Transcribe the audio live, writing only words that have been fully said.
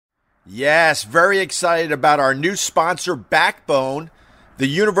Yes, very excited about our new sponsor, Backbone, the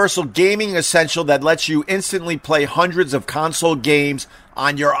universal gaming essential that lets you instantly play hundreds of console games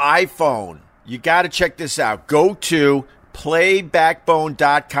on your iPhone. You got to check this out. Go to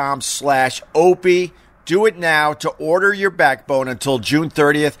playbackbone.com/Opie. Do it now to order your Backbone until June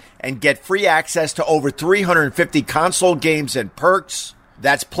 30th and get free access to over 350 console games and perks.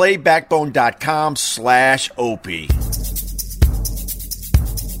 That's playbackbone.com/Opie.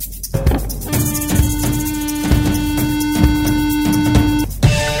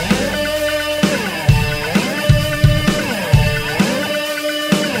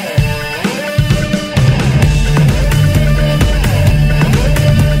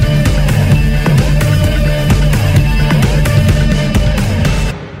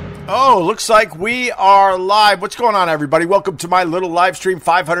 Oh, looks like we are live. What's going on, everybody? Welcome to my little live stream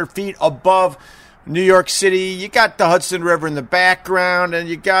 500 feet above New York City. You got the Hudson River in the background, and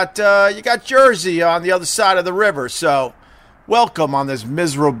you got Jersey on the other side of the river. So welcome on this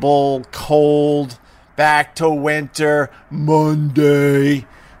miserable, cold, back to winter Monday.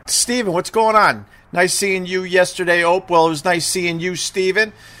 Steven, what's going on? Nice seeing you yesterday, Ope. Well, it was nice seeing you,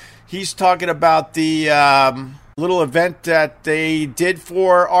 Steven. He's talking about the little event that they did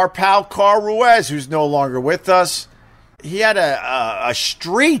for our pal Carl Ruiz, who's no longer with us. He had a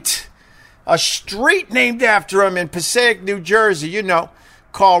street named after him in Passaic, New Jersey. You know,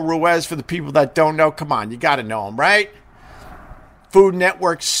 Carl Ruiz, for the people that don't know. Come on, you got to know him, right? Food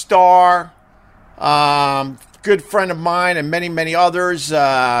Network star, good friend of mine and many, many others. When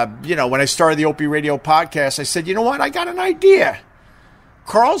I started the Opie Radio podcast, I said, you know what? I got an idea.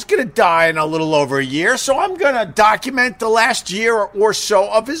 Carl's going to die in a little over a year, so I'm going to document the last year or so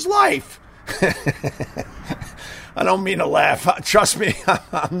of his life. I don't mean to laugh. Trust me,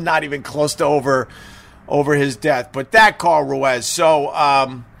 I'm not even close to over his death. But that Carl Ruiz.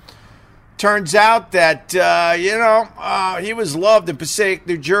 So turns out that, he was loved in Passaic,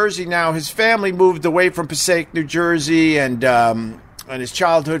 New Jersey. Now, his family moved away from Passaic, New Jersey, and his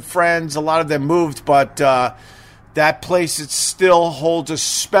childhood friends, a lot of them moved, but that place, it still holds a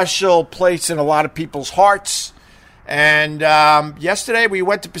special place in a lot of people's hearts. And yesterday we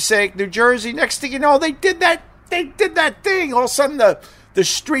went to Passaic, New Jersey. Next thing you know, they did that thing. All of a sudden the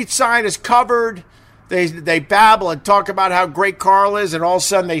street sign is covered. They babble and talk about how great Carl is, and all of a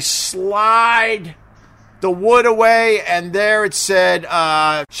sudden they slide the wood away, and there it said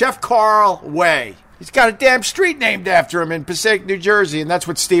Chef Carl Way. He's got a damn street named after him in Passaic, New Jersey, and that's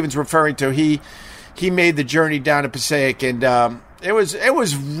what Steven's referring to. He made the journey down to Passaic, and it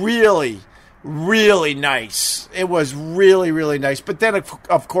was really, really nice. It was really, really nice. But then,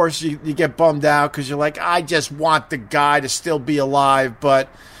 of course, you get bummed out because you're like, I just want the guy to still be alive. But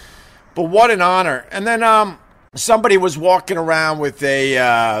what an honor. And then somebody was walking around with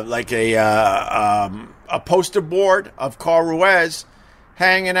a poster board of Carl Ruiz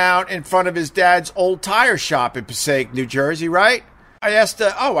hanging out in front of his dad's old tire shop in Passaic, New Jersey, right? I asked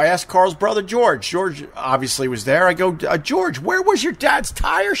Carl's brother, George. George obviously was there. I go, George, where was your dad's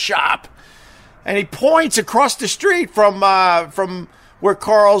tire shop? And he points across the street from where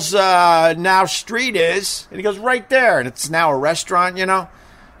Carl's now street is. And he goes, right there. And it's now a restaurant, you know.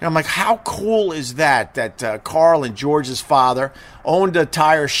 And I'm like, how cool is that? That Carl and George's father owned a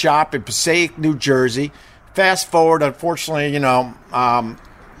tire shop in Passaic, New Jersey. Fast forward, unfortunately,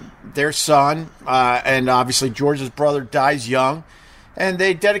 their son and obviously George's brother dies young. And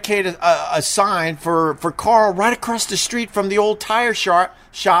they dedicated a sign for Carl right across the street from the old tire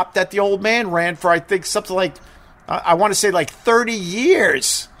shop that the old man ran for, I think, something like, I want to say like 30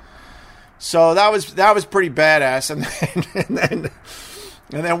 years. So that was pretty badass.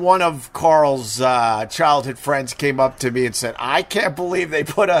 And then one of Carl's childhood friends came up to me and said, I can't believe they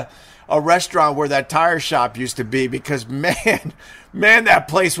put a restaurant where that tire shop used to be, because man, that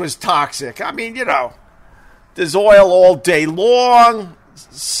place was toxic. I mean, there's oil all day long,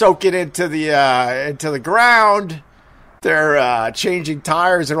 soak it into the ground. They're changing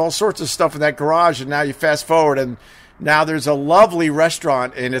tires and all sorts of stuff in that garage. And now you fast forward, and now there's a lovely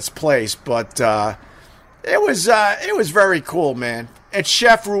restaurant in its place. But it was very cool, man. It's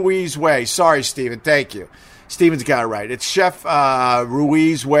Chef Ruiz Way. Sorry, Steven. Thank you. Steven's got it right. It's Chef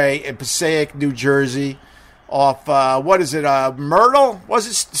Ruiz Way in Passaic, New Jersey. Off, Myrtle? Was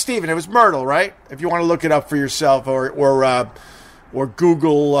it, Steven? It was Myrtle, right? If you want to look it up for yourself, or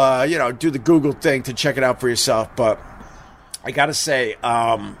Google, do the Google thing to check it out for yourself. But I got to say,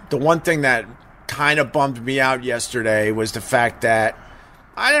 the one thing that kind of bummed me out yesterday was the fact that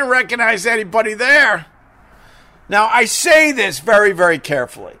I didn't recognize anybody there. Now, I say this very, very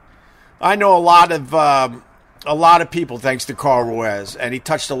carefully. I know a lot of a lot of people thanks to Carl Ruiz, and he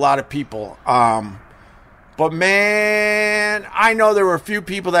touched a lot of people. But, man, I know there were a few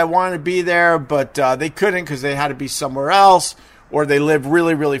people that wanted to be there, but they couldn't because they had to be somewhere else or they live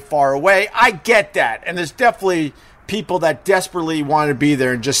really, really far away. I get that. And there's definitely people that desperately want to be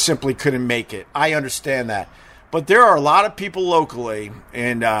there and just simply couldn't make it. I understand that. But there are a lot of people locally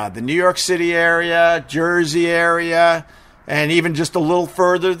in the New York City area, Jersey area, and even just a little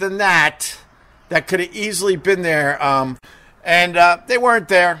further than that could have easily been there. And they weren't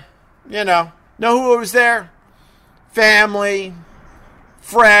there. You know who was there? Family,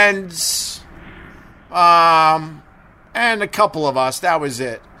 friends, and a couple of us. That was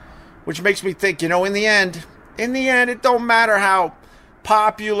it. Which makes me think, in the end, it don't matter how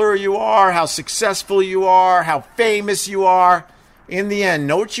popular you are, how successful you are, how famous you are. In the end,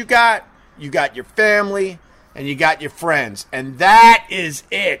 know what you got? You got your family and you got your friends. And that is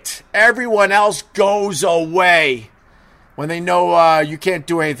it. Everyone else goes away when they know you can't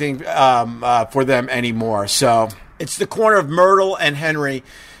do anything for them anymore. So it's the corner of Myrtle and Henry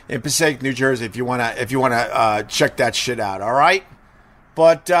in Passaic, New Jersey. If you wanna check that shit out, all right.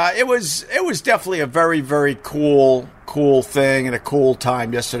 But it was definitely a very, very cool thing and a cool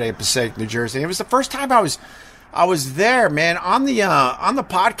time yesterday in Passaic, New Jersey. It was the first time I was there, man. On the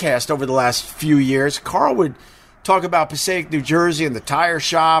podcast over the last few years, Carl would talk about Passaic, New Jersey, and the tire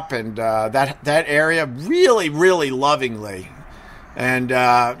shop and that area really, really lovingly. And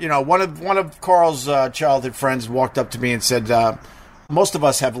one of Carl's childhood friends walked up to me and said, "Most of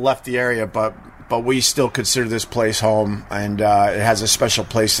us have left the area, but we still consider this place home, and it has a special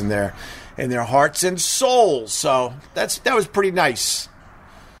place in their hearts and souls." So that was pretty nice.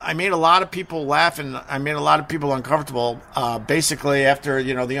 I made a lot of people laugh, and I made a lot of people uncomfortable. Basically, after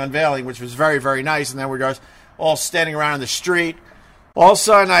the unveiling, which was very, very nice, and then we were all standing around in the street. All of a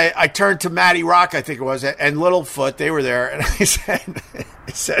sudden, I turned to Matty Rock, I think it was, and Littlefoot. They were there, and I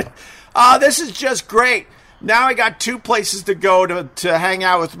said, "This is just great. Now I got 2 places to go to hang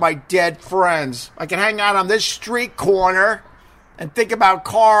out with my dead friends. I can hang out on this street corner and think about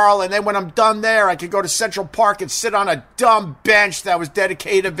Carl, and then when I'm done there, I could go to Central Park and sit on a dumb bench that was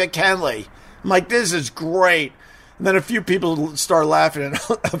dedicated to Vic Henley." I'm like, this is great. And then a few people started laughing, and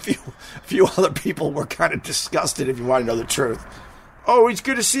a few other people were kind of disgusted, if you want to know the truth. Always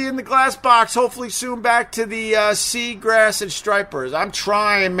good to see you in the glass box. Hopefully soon back to the Seagrass and Stripers. I'm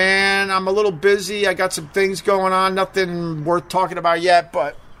trying, man. I'm a little busy. I got some things going on. Nothing worth talking about yet,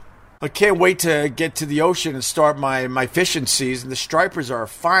 but I can't wait to get to the ocean and start my fishing season. The Stripers are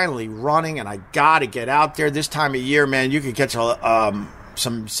finally running, and I got to get out there this time of year, man. You can catch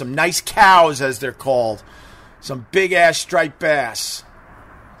some nice cows, as they're called. Some big-ass striped bass.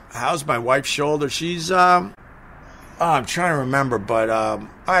 How's my wife's shoulder? She's... I'm trying to remember, but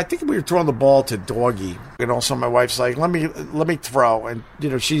I think we were throwing the ball to Doggy, and also my wife's like, "Let me throw," and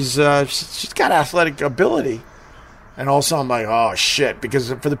she's got athletic ability, and also I'm like, "Oh shit!"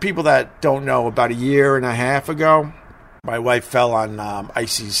 Because for the people that don't know, about a year and a half ago, my wife fell on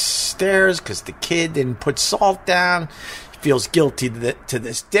icy stairs because the kid didn't put salt down. He feels guilty to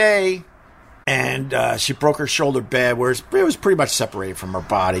this day, and she broke her shoulder bad, where it was pretty much separated from her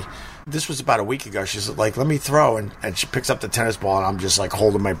body. This was about a week ago. She's like, "Let me throw." And she picks up the tennis ball, and I'm just like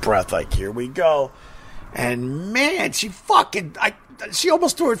holding my breath, like, here we go. And man, she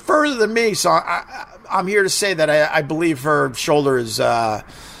almost threw it further than me. So I'm here to say that I believe her shoulder is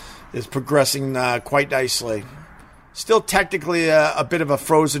progressing quite nicely. Still technically a bit of a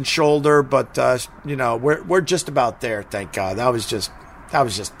frozen shoulder, but we're just about there. Thank God. That was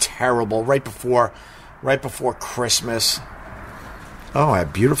just terrible. Right before Christmas. Oh, I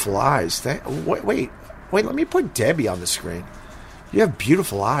have beautiful eyes. Wait. Let me put Debbie on the screen. You have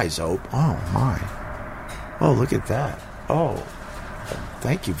beautiful eyes, Ope. Oh, my. Oh, look at that. Oh,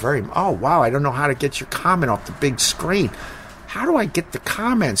 thank you very much. Oh, wow. I don't know how to get your comment off the big screen. How do I get the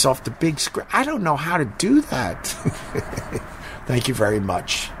comments off the big screen? I don't know how to do that. Thank you very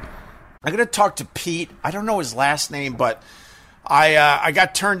much. I'm going to talk to Pete. I don't know his last name, but I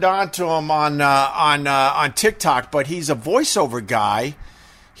got turned on to him on TikTok, but he's a voiceover guy.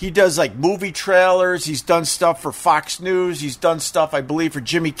 He does like movie trailers. He's done stuff for Fox News. He's done stuff, I believe, for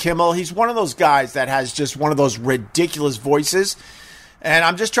Jimmy Kimmel. He's one of those guys that has just one of those ridiculous voices. And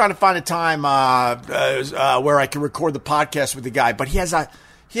I'm just trying to find a time where I can record the podcast with the guy. But he has a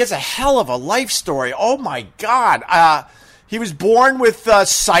hell of a life story. Oh my God! He was born with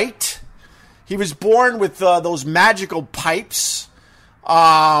sight. He was born with those magical pipes,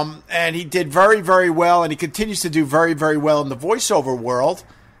 and he did very, very well, and he continues to do very, very well in the voiceover world.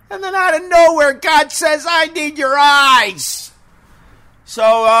 And then out of nowhere, God says, "I need your eyes."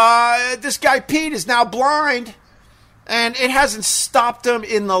 So this guy Pete is now blind, and it hasn't stopped him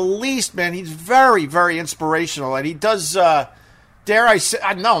in the least, man. He's very, very inspirational, and he does, dare I say,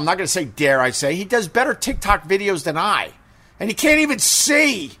 no, I'm not going to say dare I say, he does better TikTok videos than I, and he can't even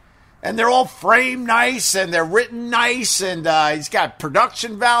see, and they're all framed nice, and they're written nice, and he's got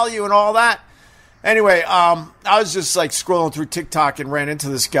production value and all that. Anyway, I was just like scrolling through TikTok and ran into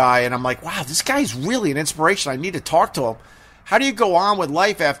this guy, and I'm like, wow, this guy's really an inspiration. I need to talk to him. How do you go on with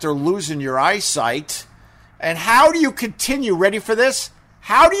life after losing your eyesight? And how do you continue, ready for this?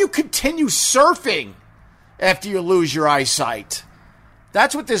 How do you continue surfing after you lose your eyesight?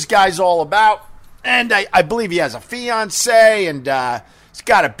 That's what this guy's all about. And I believe he has a fiance, and he's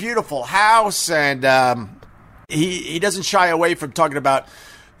got a beautiful house, and he doesn't shy away from talking about,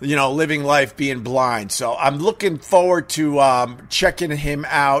 living life being blind. So I'm looking forward to checking him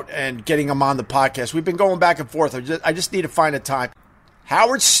out and getting him on the podcast. We've been going back and forth. I just need to find a time.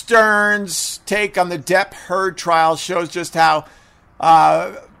 Howard Stern's take on the Depp Heard trial shows just how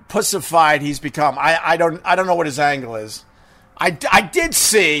pussified he's become. I don't know what his angle is. I did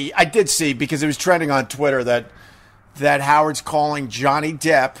see because it was trending on Twitter that Howard's calling Johnny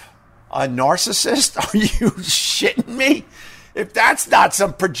Depp a narcissist. Are you shitting me? If that's not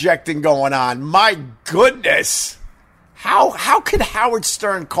some projecting going on, my goodness. How could Howard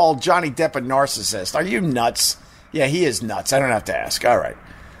Stern call Johnny Depp a narcissist? Are you nuts? Yeah, he is nuts. I don't have to ask. All right.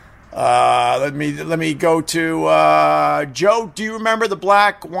 Let me go to Joe. Do you remember the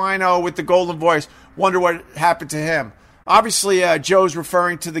black wino with the golden voice? Wonder what happened to him. Obviously, Joe's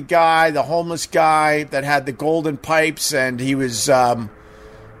referring to the homeless guy that had the golden pipes, and he was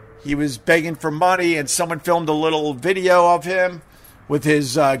begging for money, and someone filmed a little video of him with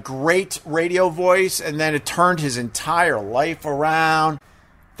his great radio voice, and then it turned his entire life around.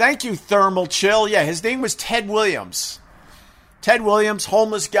 Thank you, Thermal Chill. Yeah, his name was Ted Williams. Ted Williams,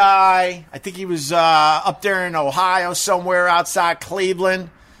 homeless guy. I think he was up there in Ohio somewhere outside Cleveland.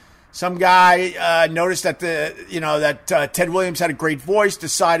 Some guy noticed that Ted Williams had a great voice,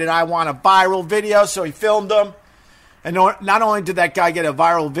 decided I want a viral video, so he filmed him. And not only did that guy get a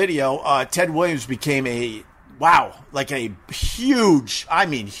viral video, Ted Williams became a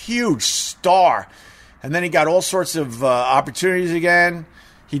huge star. And then he got all sorts of opportunities again.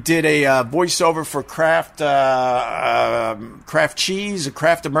 He did a voiceover for Kraft cheese, a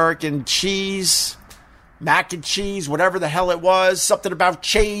Kraft American cheese, mac and cheese, whatever the hell it was, something about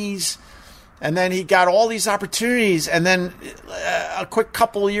cheese. And then he got all these opportunities. And then a quick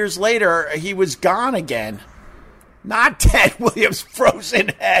couple of years later, he was gone again. Not Ted Williams' frozen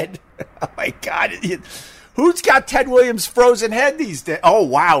head. Oh, my God. Who's got Ted Williams' frozen head these days? Oh,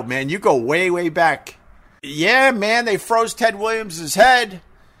 wow, man. You go way, way back. Yeah, man, they froze Ted Williams' head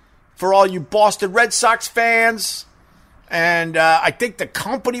for all you Boston Red Sox fans. And I think the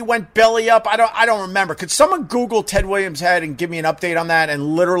company went belly up. I don't remember. Could someone Google Ted Williams' head and give me an update on that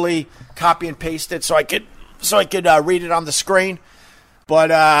and literally copy and paste it so I could read it on the screen?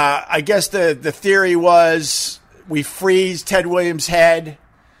 But I guess the theory was we freeze Ted Williams' head,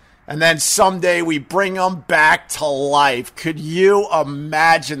 and then someday we bring him back to life. Could you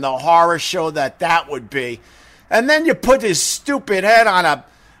imagine the horror show that would be? And then you put his stupid head on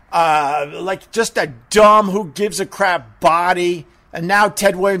just a dumb who gives a crap body. And now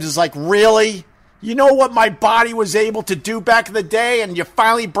Ted Williams is like, really? You know what my body was able to do back in the day? And you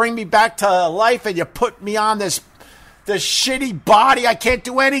finally bring me back to life and you put me on this shitty body. I can't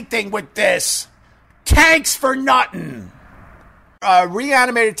do anything with this. Thanks for nothing.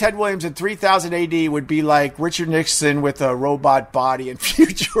 Reanimated Ted Williams in 3000 AD would be like Richard Nixon with a robot body in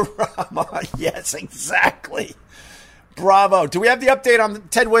Futurama. Yes, exactly. Bravo. Do we have the update on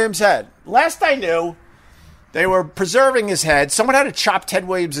Ted Williams' head? Last I knew, they were preserving his head. Someone had to chop Ted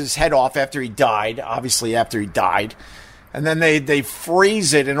Williams' head off after he died, obviously after he died. And then they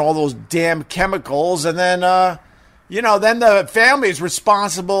freeze it in all those damn chemicals. And then, then the family is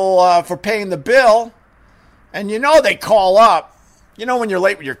responsible for paying the bill. And they call up. When you're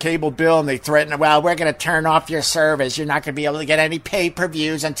late with your cable bill and they threaten, well, we're going to turn off your service. You're not going to be able to get any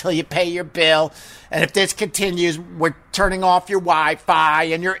pay-per-views until you pay your bill. And if this continues, we're turning off your Wi-Fi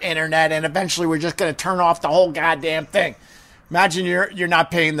and your internet. And eventually we're just going to turn off the whole goddamn thing. Imagine you're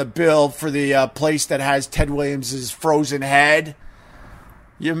not paying the bill for the place that has Ted Williams' frozen head.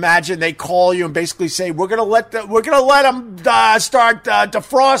 You imagine they call you and basically say, we're going to let them start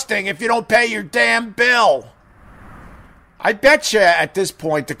defrosting if you don't pay your damn bill. I bet you at this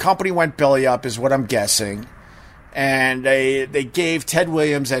point the company went belly up is what I'm guessing. And they gave Ted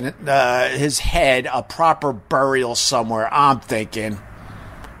Williams and his head a proper burial somewhere, I'm thinking.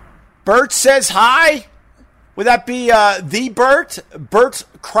 Bert says hi Would that be the Bert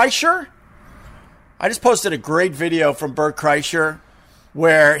Kreischer? I just posted a great video from Bert Kreischer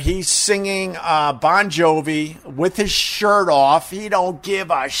where he's singing Bon Jovi with his shirt off. He don't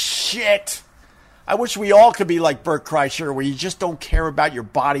give a shit. I wish we all could be like Bert Kreischer, where you just don't care about your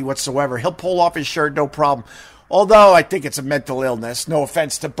body whatsoever. He'll pull off his shirt, no problem. Although I think it's a mental illness. No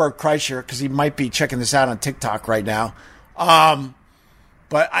offense to Bert Kreischer, because he might be checking this out on TikTok right now.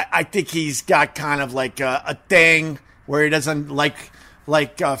 But I think he's got kind of like a thing where he doesn't like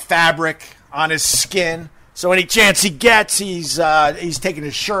fabric on his skin. So any chance he gets, he's taking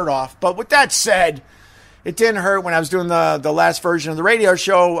his shirt off. But with that said, it didn't hurt when I was doing the last version of the radio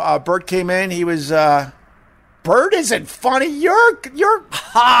show. Bert came in. He was, Bert isn't funny. You're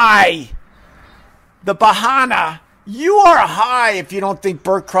high. The Bahana. You are high if you don't think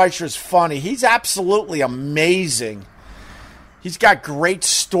Bert Kreischer is funny. He's absolutely amazing. He's got great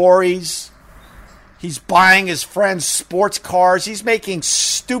stories. He's buying his friends sports cars. He's making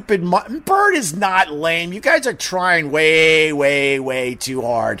stupid money. Bert is not lame. You guys are trying way, way, way too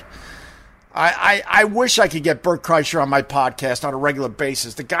hard. I wish I could get Bert Kreischer on my podcast on a regular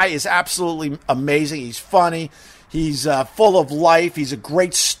basis. The guy is absolutely amazing. He's funny. He's full of life. He's a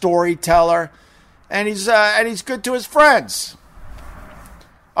great storyteller, and he's good to his friends.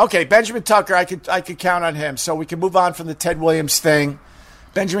 Okay, Benjamin Tucker, I could count on him, so we can move on from the Ted Williams thing.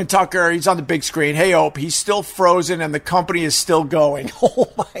 Benjamin Tucker, he's on the big screen. Hey, Ope, he's still frozen, and the company is still going.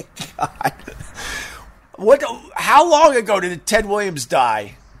 Oh my God! How long ago did Ted Williams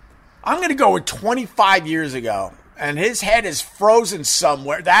die? I'm going to go with 25 years ago, and his head is frozen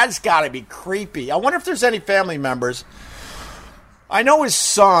somewhere. That's got to be creepy. I wonder if there's any family members. I know his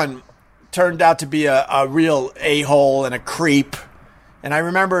son turned out to be a real a-hole and a creep. And I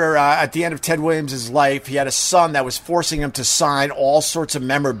remember at the end of Ted Williams' life, he had a son that was forcing him to sign all sorts of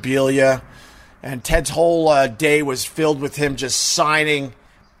memorabilia. And Ted's whole day was filled with him just signing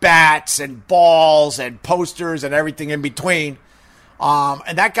bats and balls and posters and everything in between.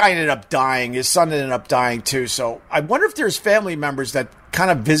 And that guy ended up dying. His son ended up dying too. So I wonder if there's family members that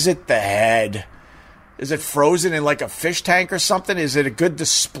kind of visit the head. Is it frozen in like a fish tank or something? Is it a good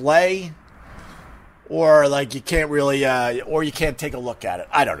display? Or like you can't really, or you can't take a look at it.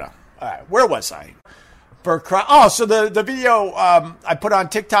 I don't know. All right, where was I? So the video I put on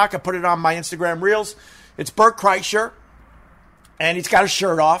TikTok, I put it on my Instagram Reels. It's Bert Kreischer, and he's got his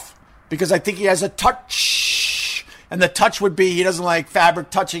shirt off because I think he has a touch. And the touch would be he doesn't like fabric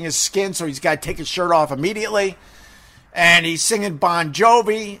touching his skin, so he's got to take his shirt off immediately. And he's singing Bon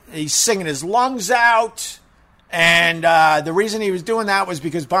Jovi. He's singing his lungs out. And the reason he was doing that was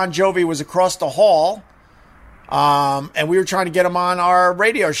because Bon Jovi was across the hall. And we were trying to get him on our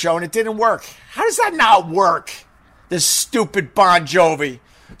radio show, and it didn't work. How does that not work? This stupid Bon Jovi.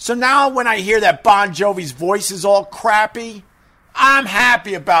 So now when I hear that Bon Jovi's voice is all crappy, I'm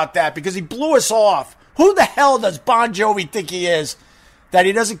happy about that because he blew us off. Who the hell does Bon Jovi think he is that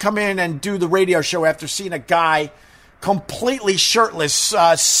he doesn't come in and do the radio show after seeing a guy completely shirtless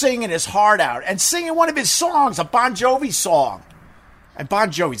singing his heart out and singing one of his songs, a Bon Jovi song? And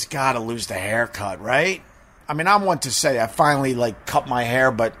Bon Jovi's got to lose the haircut, right? I mean, I'm one to say I finally cut my hair,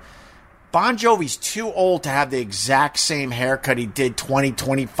 but Bon Jovi's too old to have the exact same haircut he did 20,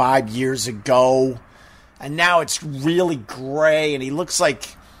 25 years ago. And now it's really gray, and he looks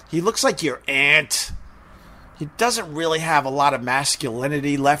like your aunt. He doesn't really have a lot of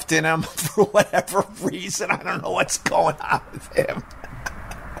masculinity left in him for whatever reason. I don't know what's going on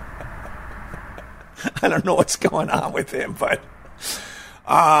with him. But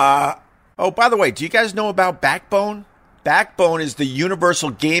oh, by the way, do you guys know about Backbone? Backbone is the universal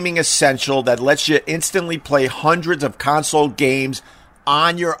gaming essential that lets you instantly play hundreds of console games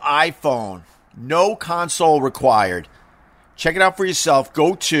on your iPhone. No console required. Check it out for yourself.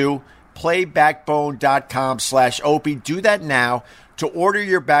 Go to playbackbone.com/Opie. Do that now to order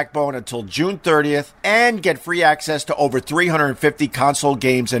your Backbone until June 30th and get free access to over 350 console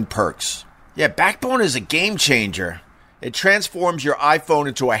games and perks. Yeah, Backbone is a game changer. It transforms your iPhone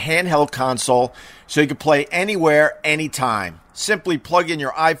into a handheld console so you can play anywhere, anytime. Simply plug in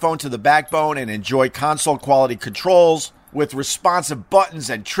your iPhone to the Backbone and enjoy console-quality controls with responsive buttons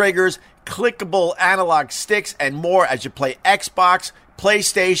and triggers, clickable analog sticks, and more as you play Xbox,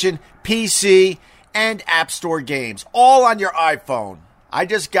 PlayStation, PC, and App Store games, all on your iPhone. I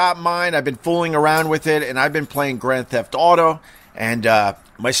just got mine. I've been fooling around with it, and I've been playing Grand Theft Auto, and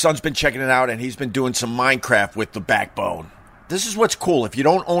my son's been checking it out, and he's been doing some Minecraft with the Backbone. This is what's cool. If you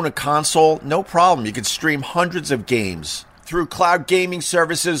don't own a console, no problem. You can stream hundreds of games through cloud gaming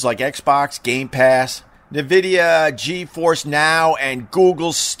services like Xbox, Game Pass, NVIDIA, GeForce Now, and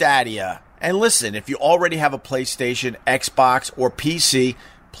Google Stadia. And listen, if you already have a PlayStation, Xbox, or PC,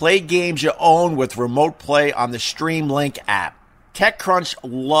 play games you own with Remote Play on the Stream Link app. TechCrunch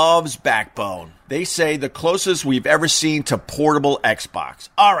loves Backbone. They say the closest we've ever seen to portable Xbox.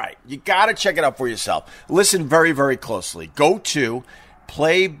 All right, you got to check it out for yourself. Listen very, very closely. Go to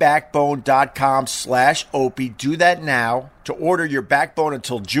playbackbone.com/Opie. Do that now to order your Backbone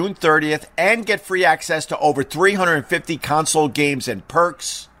until June 30th and get free access to over 350 console games and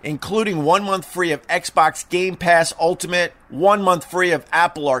perks, including 1 month free of Xbox Game Pass Ultimate, 1 month free of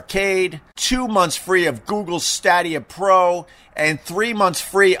Apple Arcade, 2 months free of Google Stadia Pro, and 3 months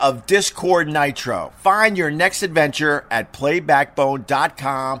free of Discord Nitro. Find your next adventure at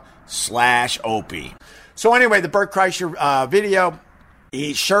playbackbone.com/Opie. So anyway, the Bert Kreischer video,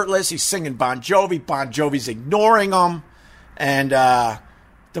 he's shirtless, he's singing Bon Jovi. Bon Jovi's ignoring him. And the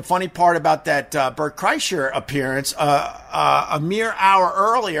funny part about that Bert Kreischer appearance, a mere hour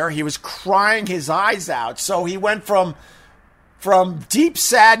earlier, he was crying his eyes out. So he went from deep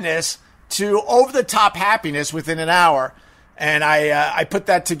sadness to over-the-top happiness within an hour. And I put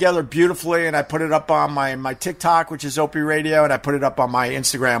that together beautifully, and I put it up on my TikTok, which is Opie Radio, and I put it up on my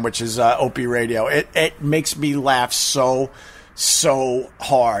Instagram, which is Opie Radio. It makes me laugh so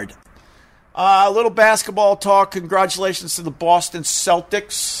hard. A little basketball talk. Congratulations to the Boston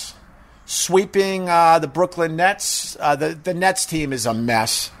Celtics sweeping the Brooklyn Nets. The Nets team is a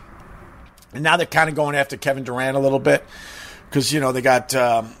mess. And now they're kind of going after Kevin Durant a little bit because, they got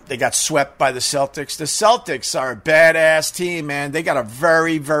swept by the Celtics. The Celtics are a badass team, man. They got a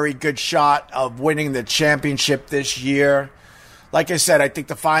very, very good shot of winning the championship this year. Like I said, I think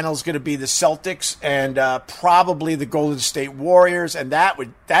the final is going to be the Celtics and probably the Golden State Warriors, and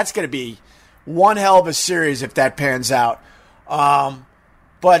that's going to be one hell of a series if that pans out.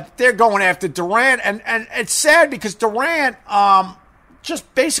 But they're going after Durant, and it's sad because Durant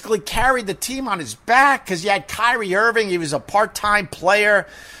just basically carried the team on his back because you had Kyrie Irving. He was a part-time player.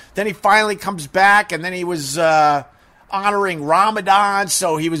 Then he finally comes back, and then he was honoring Ramadan,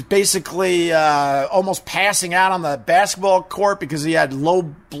 so he was basically almost passing out on the basketball court because he had low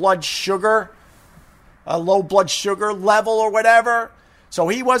blood sugar level or whatever. So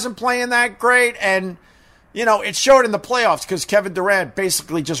he wasn't playing that great, and it showed in the playoffs because Kevin Durant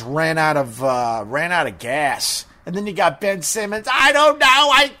basically just ran out of gas. And then you got Ben Simmons. I don't know.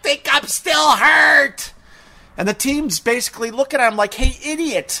 I think I'm still hurt. And the team's basically looking at him like, "Hey,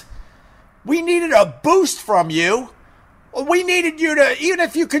 idiot, we needed a boost from you. We needed you to, even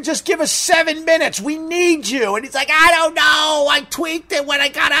if you could just give us 7 minutes, we need you." And he's like, "I don't know. I tweaked it when I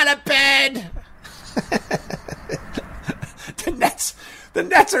got out of bed." The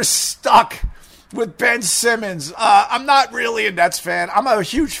Nets are stuck with Ben Simmons. I'm not really a Nets fan. I'm a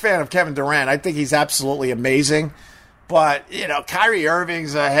huge fan of Kevin Durant. I think he's absolutely amazing. But, Kyrie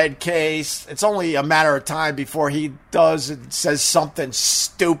Irving's a head case. It's only a matter of time before he does and says something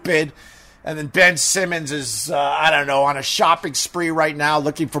stupid. And then Ben Simmons is, on a shopping spree right now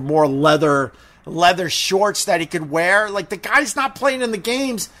looking for more leather shorts that he could wear. Like, the guy's not playing in the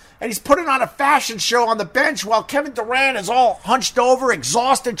games, and he's putting on a fashion show on the bench while Kevin Durant is all hunched over,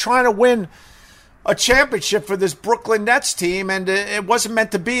 exhausted, trying to win a championship for this Brooklyn Nets team, and it wasn't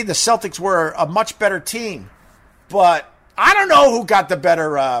meant to be. The Celtics were a much better team. But I don't know who got the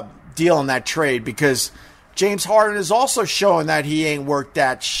better deal in that trade because James Harden is also showing that he ain't worth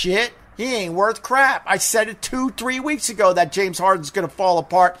that shit. He ain't worth crap. I said it 2-3 weeks ago that James Harden's going to fall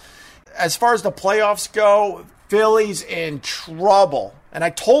apart. As far as the playoffs go, Philly's in trouble. And I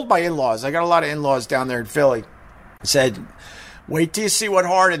told my in-laws, I got a lot of in-laws down there in Philly, I said, wait till you see what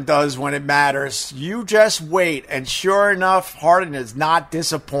Harden does when it matters. You just wait. And sure enough, Harden is not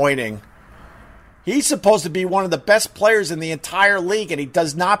disappointing. He's supposed to be one of the best players in the entire league, and he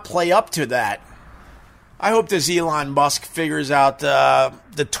does not play up to that. I hope this Elon Musk figures out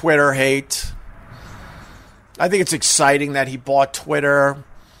the Twitter hate. I think it's exciting that he bought Twitter.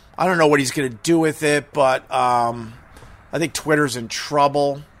 I don't know what he's going to do with it, but I think Twitter's in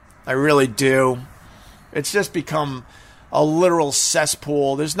trouble. I really do. It's just become a literal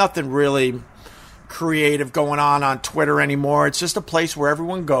cesspool. There's nothing really creative going on Twitter anymore. It's just a place where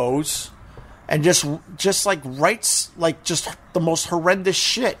everyone goes and just like writes like just the most horrendous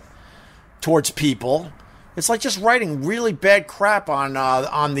shit towards people. It's like just writing really bad crap on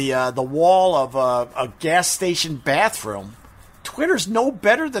the wall of a gas station bathroom. Twitter's no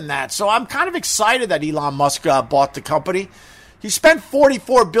better than that. So I'm kind of excited that Elon Musk bought the company. He spent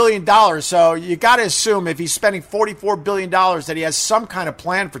 $44 billion, so you got to assume if he's spending $44 billion that he has some kind of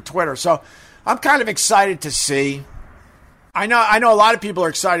plan for Twitter. So I'm kind of excited to see. I know a lot of people are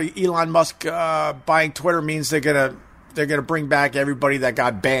excited. Elon Musk buying Twitter means they're gonna bring back everybody that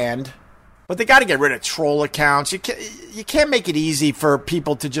got banned. But they got to get rid of troll accounts. You can't make it easy for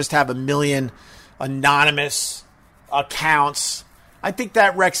people to just have 1 million anonymous accounts. I think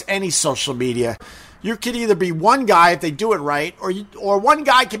that wrecks any social media. You could either be one guy if they do it right, or one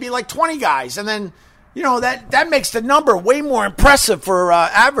guy could be like 20 guys, and then that makes the number way more impressive for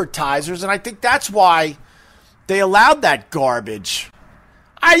advertisers. And I think that's why they allowed that garbage.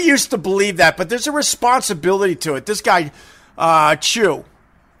 I used to believe that, but there's a responsibility to it. This guy, Chew,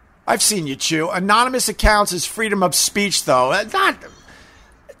 I've seen you, Chew. Anonymous accounts is freedom of speech, though. Not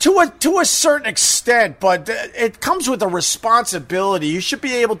to a certain extent, but it comes with a responsibility. You should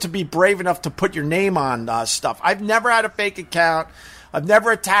be able to be brave enough to put your name on stuff. I've never had a fake account. I've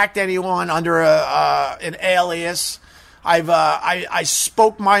never attacked anyone under an alias. I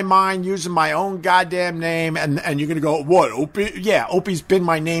spoke my mind using my own goddamn name, and you're going to go, what, Opie? Yeah, Opie's been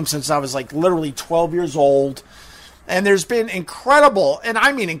my name since I was like literally 12 years old. And there's been incredible, and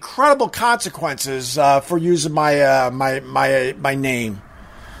I mean incredible consequences for using my name.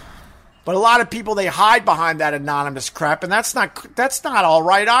 But a lot of people, they hide behind that anonymous crap, and that's not all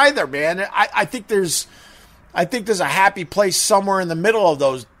right either, man. I think there's a happy place somewhere in the middle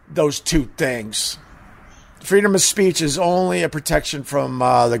of those two things. Freedom of speech is only a protection from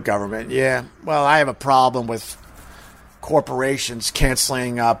the government. Yeah, well, I have a problem with corporations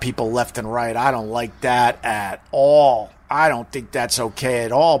canceling people left and right. I don't like that at all. I don't think that's okay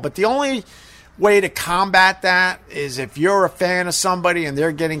at all. But the only way to combat that is if you're a fan of somebody and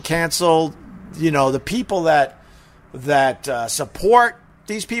they're getting canceled, the people that support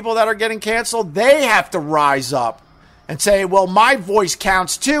these people that are getting canceled, they have to rise up and say, well, my voice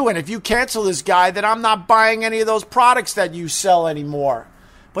counts too, and if you cancel this guy, then I'm not buying any of those products that you sell anymore.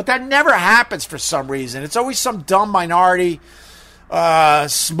 But that never happens for some reason. It's always some dumb minority,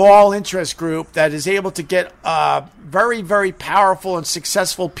 small interest group that is able to get very, very powerful and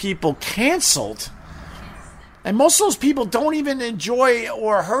successful people canceled. And most of those people don't even enjoy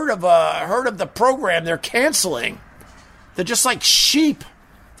or heard of the program they're canceling. They're just like sheep.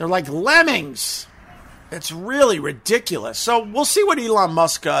 They're like lemmings. It's really ridiculous. So we'll see what Elon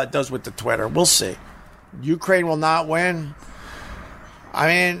Musk does with the Twitter. We'll see. Ukraine will not win. I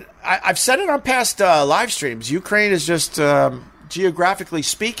mean, I've said it on past live streams. Ukraine is just, geographically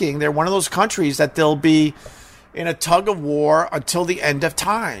speaking, they're one of those countries that they'll be in a tug of war until the end of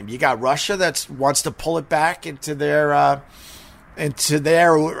time. You got Russia that wants to pull it back into their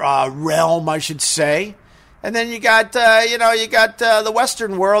realm, I should say. And then you got the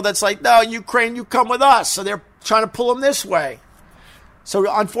Western world that's like, no, Ukraine, you come with us. So they're trying to pull them this way.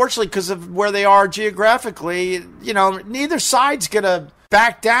 So unfortunately, because of where they are geographically, neither side's going to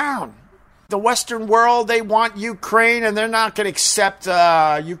back down. The Western world, they want Ukraine, and they're not going to accept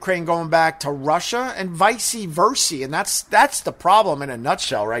Ukraine going back to Russia, and vice versa. And that's the problem in a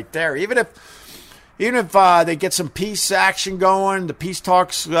nutshell right there. Even if they get some peace action going, the peace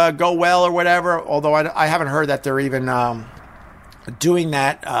talks go well or whatever, although I haven't heard that they're even doing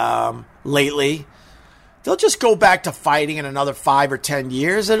that lately, they'll just go back to fighting in another 5 or 10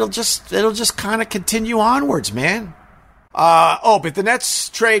 years. It'll just kind of continue onwards, man. But the Nets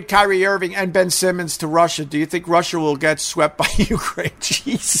trade Kyrie Irving and Ben Simmons to Russia. Do you think Russia will get swept by Ukraine?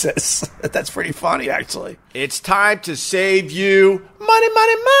 Jesus. That's pretty funny, actually. It's time to save you money,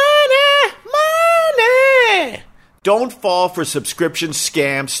 money, money, money. Don't fall for subscription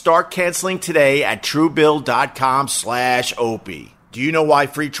scams. Start canceling today at Truebill.com/Opie. Do you know why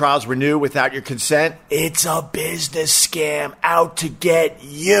free trials renew without your consent? It's a business scam out to get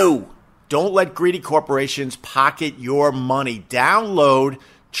you. Don't let greedy corporations pocket your money. Download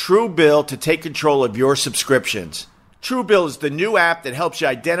Truebill to take control of your subscriptions. Truebill is the new app that helps you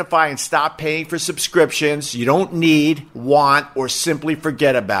identify and stop paying for subscriptions you don't need, want, or simply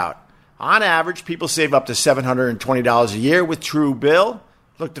forget about. On average, people save up to $720 a year with Truebill.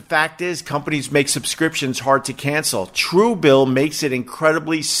 Look, the fact is, companies make subscriptions hard to cancel. Truebill makes it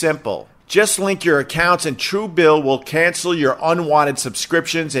incredibly simple. Just link your accounts and Truebill will cancel your unwanted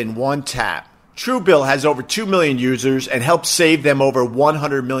subscriptions in one tap. Truebill has over 2 million users and helps save them over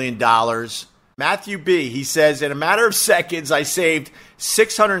 $100 million. Matthew B., he says, in a matter of seconds, I saved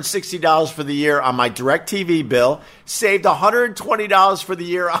 $660 for the year on my DirecTV bill, saved $120 for the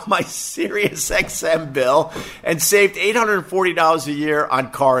year on my SiriusXM bill, and saved $840 a year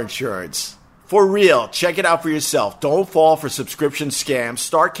on car insurance. For real, check it out for yourself. Don't fall for subscription scams.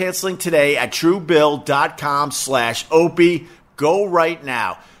 Start canceling today at Truebill.com/Opie. Go right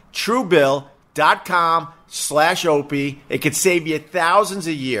now. Truebill.com/Opie. It could save you thousands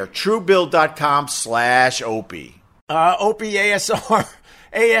a year. Truebill.com/Opie. Opie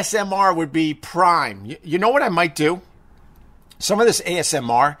ASMR would be prime. You know what I might do? Some of this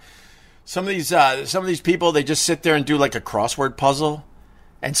ASMR Some of these people, they just sit there and do like a crossword puzzle,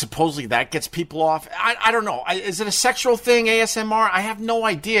 and supposedly that gets people off. I don't know. Is it a sexual thing, ASMR? I have no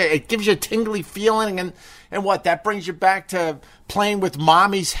idea. It gives you a tingly feeling, and what, that brings you back to playing with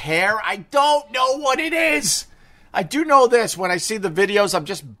mommy's hair? I don't know what it is. I do know this. When I see the videos, I'm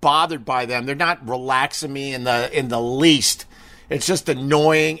just bothered by them. They're not relaxing me in the least. It's just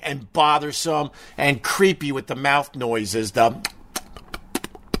annoying and bothersome and creepy with the mouth noises.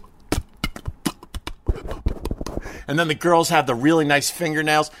 And then the girls have the really nice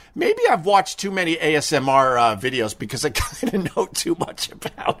fingernails. Maybe I've watched too many ASMR videos because I kind of know too much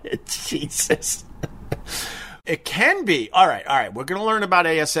about it. Jesus. It can be. All right. We're going to learn about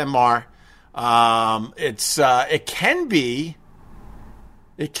ASMR.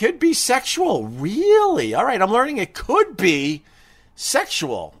 It could be sexual. Really? All right. I'm learning it could be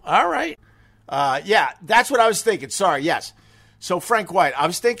sexual. All right. Yeah, that's what I was thinking. Sorry. Yes. So Frank White, I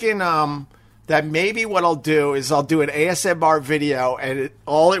was thinking, that maybe what I'll do is I'll do an ASMR video, and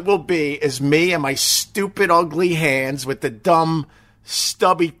all it will be is me and my stupid, ugly hands with the dumb,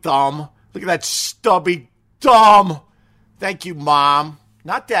 stubby thumb. Look at that stubby thumb. Thank you, Mom.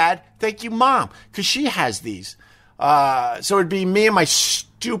 Not Dad. Thank you, Mom, because she has these. So it'd be me and my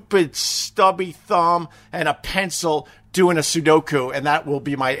stupid, stubby thumb and a pencil doing a Sudoku, and that will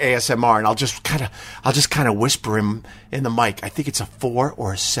be my ASMR. And I'll just kind of whisper him in the mic. I think it's a 4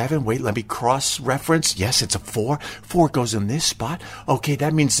 or a 7. Wait, let me cross-reference. Yes, it's a 4. 4 goes in this spot. Okay,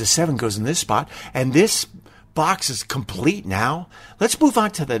 that means the 7 goes in this spot. And this box is complete now. Let's move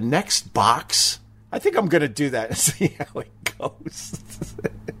on to the next box. I think I'm going to do that and see how it goes.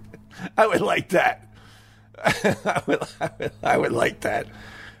 I would like that. I would like that.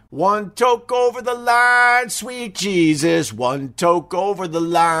 One toke over the line, sweet Jesus, one toke over the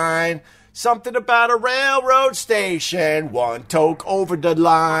line. Something about a railroad station, one toke over the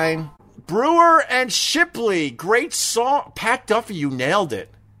line. Brewer and Shipley, great song. Pat Duffy, you nailed it.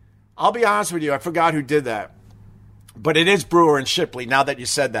 I'll be honest with you, I forgot who did that. But it is Brewer and Shipley, now that you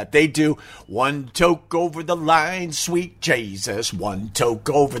said that. They do one toke over the line, sweet Jesus, one toke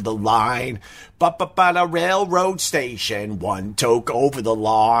over the line. Ba-ba-ba-da railroad station, one toke over the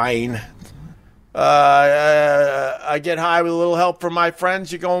line. I get high with a little help from my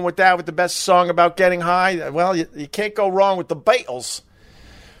friends. You're going with that, with the best song about getting high? Well, you can't go wrong with the Beatles.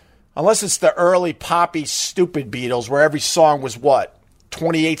 Unless it's the early poppy stupid Beatles, where every song was what?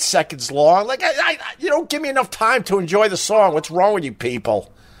 28 seconds long. Like, you don't give me enough time to enjoy the song. What's wrong with you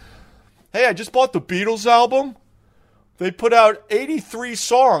people? Hey, I just bought the Beatles album. They put out 83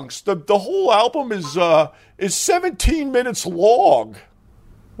 songs. The whole album is 17 minutes long.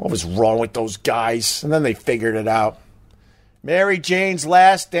 What was wrong with those guys? And then they figured it out. Mary Jane's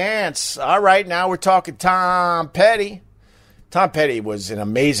Last Dance. All right, now we're talking Tom Petty. Tom Petty was an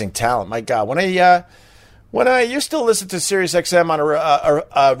amazing talent. My God, when I used to listen to Sirius XM on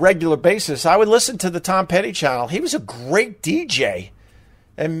a regular basis, I would listen to the Tom Petty channel. He was a great DJ.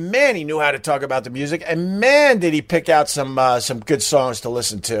 And man, he knew how to talk about the music. And man, did he pick out some good songs to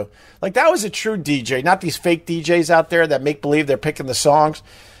listen to. Like, that was a true DJ, not these fake DJs out there that make believe they're picking the songs.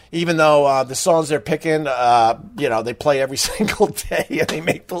 Even though the songs they're picking, they play every single day. And they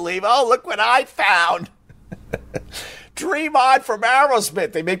make believe, oh, look what I found. Dream On from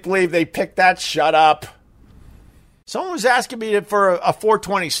Aerosmith. They make believe they picked that. Shut up. Someone was asking me for a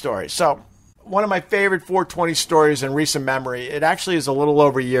 420 story. So, one of my favorite 420 stories in recent memory, it actually is a little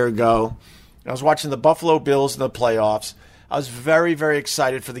over a year ago. I was watching the Buffalo Bills in the playoffs. I was very, very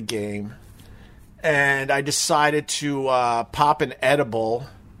excited for the game. And I decided to pop an edible.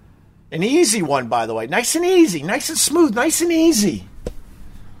 An easy one, by the way. Nice and easy. Nice and smooth. Nice and easy.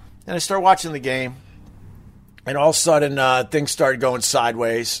 And I started watching the game. And all of a sudden, things started going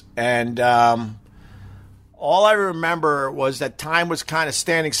sideways. And all I remember was that time was kind of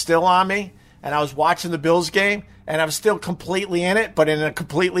standing still on me, and I was watching the Bills game, and I was still completely in it, but in a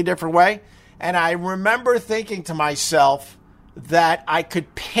completely different way. And I remember thinking to myself that I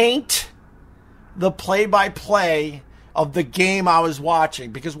could paint the play-by-play of the game I was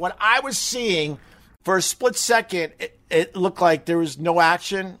watching, because what I was seeing for a split second, it looked like there was no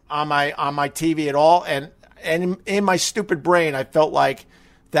action on my TV at all, and in my stupid brain, I felt like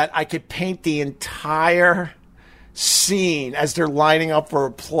that I could paint the entire scene as they're lining up for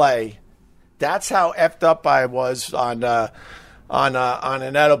a play. That's how effed up I was on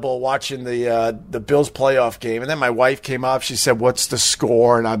an edible watching the Bills playoff game. And then my wife came up. She said, "What's the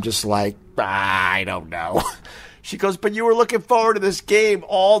score?" And I'm just like, I don't know. She goes, "But you were looking forward to this game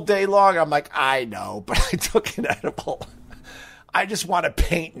all day long." I'm like, I know, but I took an edible. I just want to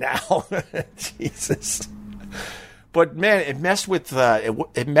paint now. Jesus. But man, it messed with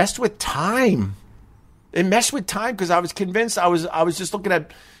it messed with time. It messed with time because I was convinced I was just looking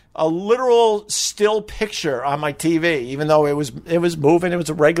at a literal still picture on my TV, even though it was moving. It was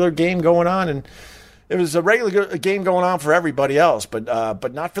a regular game going on, and it was a regular game going on for everybody else, but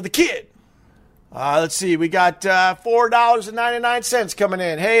not for the kid. Let's see. We got $4.99 coming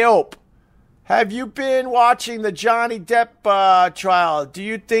in. Hey, Ope, have you been watching the Johnny Depp trial? Do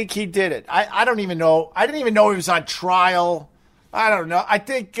you think he did it? I don't even know. I didn't even know he was on trial. I don't know. I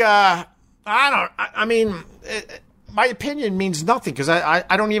think I mean, my opinion means nothing because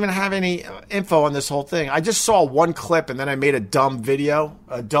I don't even have any info on this whole thing. I just saw one clip and then I made a dumb video,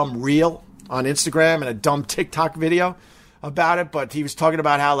 a dumb reel on Instagram and a dumb TikTok video about it. But he was talking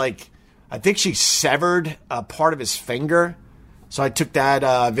about how, like, I think she severed a part of his finger. So I took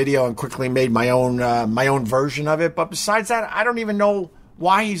that video and quickly made my own version of it. But besides that, I don't even know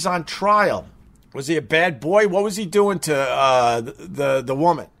why he's on trial. Was he a bad boy? What was he doing to the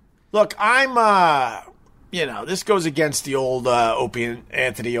woman? Look, I'm, this goes against the old Opie and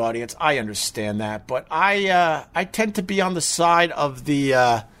Anthony audience. I understand that, but I tend to be on the side of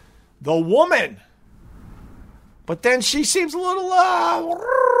the woman. But then she seems a little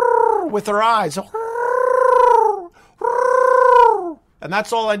with her eyes. And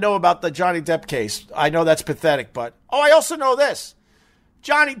that's all I know about the Johnny Depp case. I know that's pathetic, but I also know this.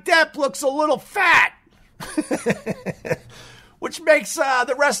 Johnny Depp looks a little fat. Which makes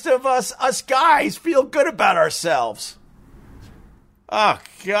the rest of us guys feel good about ourselves. Oh,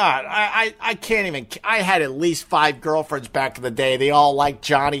 God. I can't even. I had at least 5 girlfriends back in the day. They all liked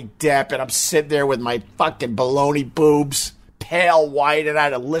Johnny Depp, and I'm sitting there with my fucking baloney boobs, pale white, and I had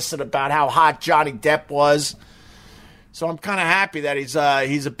to listen about how hot Johnny Depp was. So I'm kind of happy that he's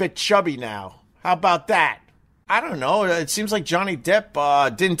a bit chubby now. How about that? I don't know. It seems like Johnny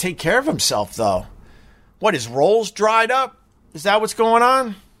Depp didn't take care of himself, though. What, his rolls dried up? Is that what's going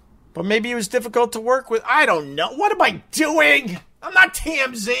on? But maybe he was difficult to work with. I don't know. What am I doing? I'm not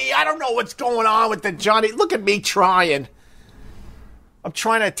TMZ. I don't know what's going on with the Johnny. Look at me trying. I'm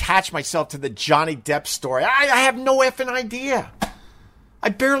trying to attach myself to the Johnny Depp story. I have no effing idea. I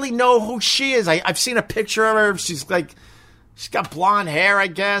barely know who she is. I've seen a picture of her. She's got blonde hair, I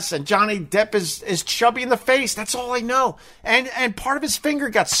guess. And Johnny Depp is chubby in the face. That's all I know. And part of his finger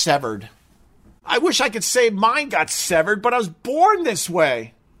got severed. I wish I could say mine got severed, but I was born this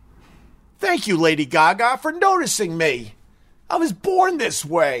way. Thank you, Lady Gaga, for noticing me. I was born this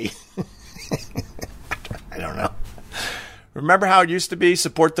way. I don't know. Remember how it used to be?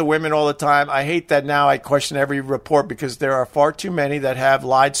 Support the women all the time. I hate that now I question every report because there are far too many that have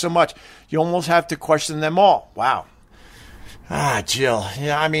lied so much. You almost have to question them all. Wow. Jill.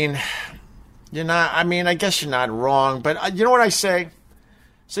 Yeah, I mean, I guess you're not wrong, but you know what I say?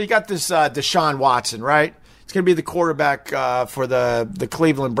 So you got this Deshaun Watson, right? He's going to be the quarterback for the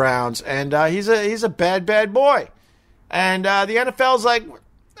Cleveland Browns, and he's a bad boy. And the NFL's like,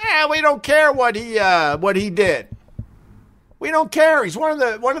 we don't care what he did. We don't care. He's one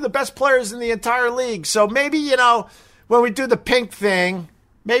of the best players in the entire league. So maybe when we do the pink thing,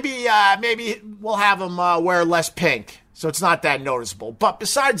 maybe we'll have him wear less pink, so it's not that noticeable. But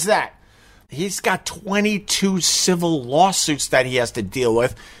besides that, he's got 22 civil lawsuits that he has to deal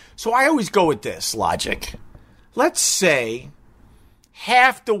with. So I always go with this logic. Let's say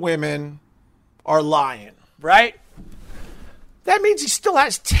half the women are lying, right? That means he still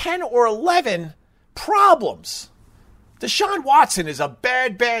has 10 or 11 problems. Deshaun Watson is a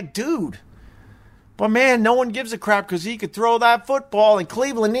bad dude. But, man, no one gives a crap because he could throw that football, and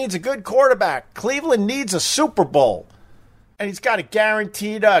Cleveland needs a good quarterback. Cleveland needs a Super Bowl. And he's got a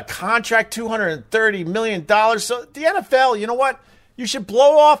guaranteed contract, $230 million. So the NFL, you know what? You should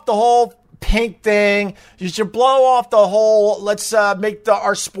blow off the whole pink thing. You should blow off the whole, let's make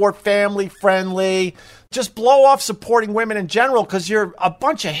our sport family friendly. Just blow off supporting women in general because you're a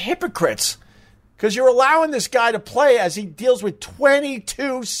bunch of hypocrites. Because you're allowing this guy to play as he deals with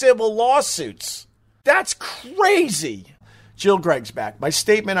 22 civil lawsuits. That's crazy. Jill Gregg's back. My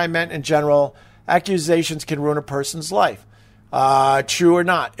statement I meant in general, accusations can ruin a person's life. True or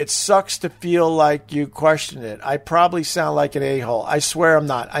not, it sucks to feel like you question it. I probably sound like an a-hole. I swear I'm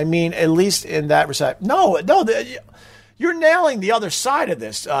not. I mean, at least in that respect. No, you're nailing the other side of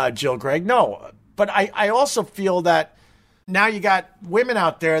this, Jill Gregg. No, but I also feel that now you got women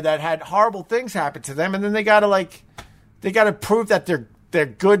out there that had horrible things happen to them, and then they got to prove that they're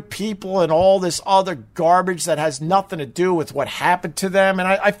good people and all this other garbage that has nothing to do with what happened to them. And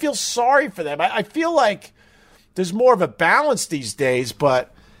I feel sorry for them. I feel like there's more of a balance these days,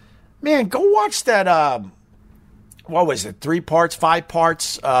 but man, go watch that what was it, 3 parts, 5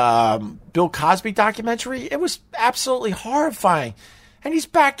 parts, Bill Cosby documentary. It was absolutely horrifying. And he's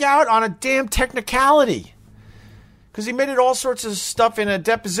back out on a damn technicality. Because he made it all sorts of stuff in a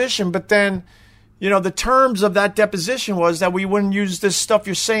deposition, but then, the terms of that deposition was that we wouldn't use this stuff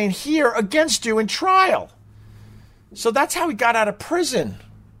you're saying here against you in trial. So that's how he got out of prison.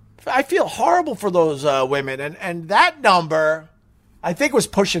 I feel horrible for those women. And that number, I think, was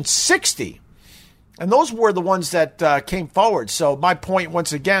pushing 60. And those were the ones that came forward. So my point,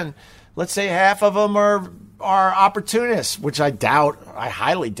 once again, let's say half of them are opportunists, which I doubt. I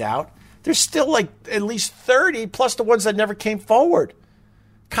highly doubt. There's still like at least 30 plus the ones that never came forward.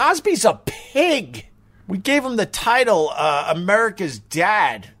 Cosby's a pig. We gave him the title America's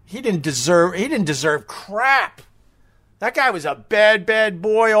Dad. He didn't deserve crap. That guy was a bad, bad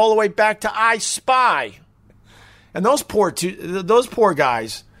boy all the way back to I Spy. And those poor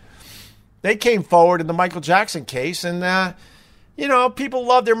guys, they came forward in the Michael Jackson case, and people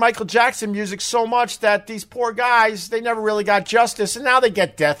love their Michael Jackson music so much that these poor guys, they never really got justice, and now they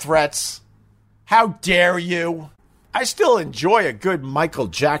get death threats. How dare you? I still enjoy a good Michael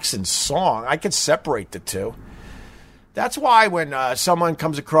Jackson song. I can separate the two. That's why when someone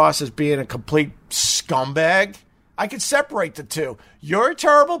comes across as being a complete scumbag, I can separate the two. You're a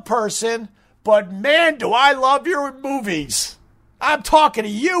terrible person, but man, do I love your movies. I'm talking to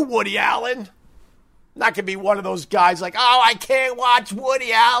you, Woody Allen. Not going to be one of those guys like, oh, I can't watch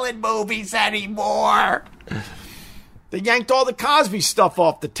Woody Allen movies anymore. They yanked all the Cosby stuff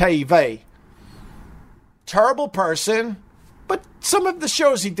off the TV. Terrible person, but some of the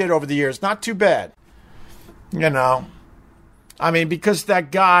shows he did over the years, not too bad. I mean, because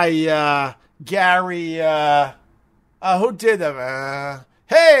that guy, Gary, who did them?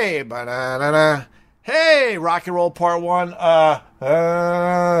 Hey, banana. Hey, Rock and Roll Part 1.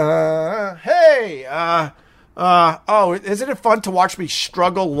 Hey. Isn't it fun to watch me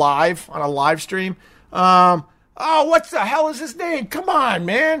struggle live on a live stream? What the hell is his name? Come on,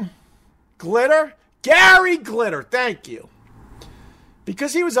 man. Glitter? Gary Glitter. Thank you.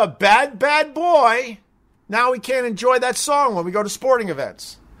 Because he was a bad, bad boy, now we can't enjoy that song when we go to sporting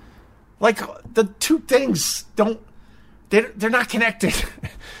events. Like, the two things they're not connected.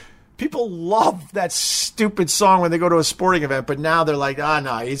 People love that stupid song when they go to a sporting event, but now they're like,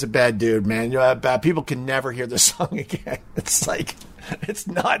 no, he's a bad dude, man. People can never hear the song again. It's like, it's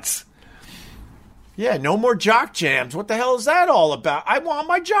nuts. Yeah, no more jock jams. What the hell is that all about? I want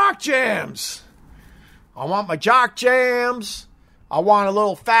my jock jams. I want my jock jams. I want a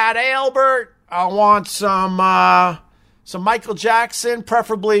little Fat Albert. I want some Michael Jackson,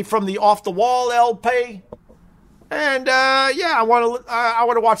 preferably from the Off the Wall LP. And I want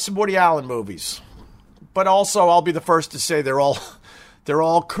to watch some Woody Allen movies, but also I'll be the first to say they're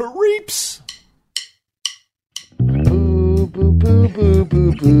all creeps. Boo boo boo boo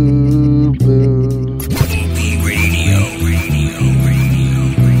boo boo boo. Radio.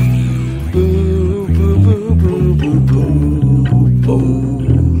 Boo boo boo boo boo boo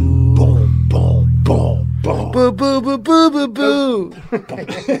boo. Boom boom boom boom. Boo boo boo boo boo boo.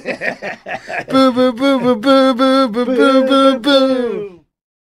 Boo boo boo boo boo boo boo boo boo boo.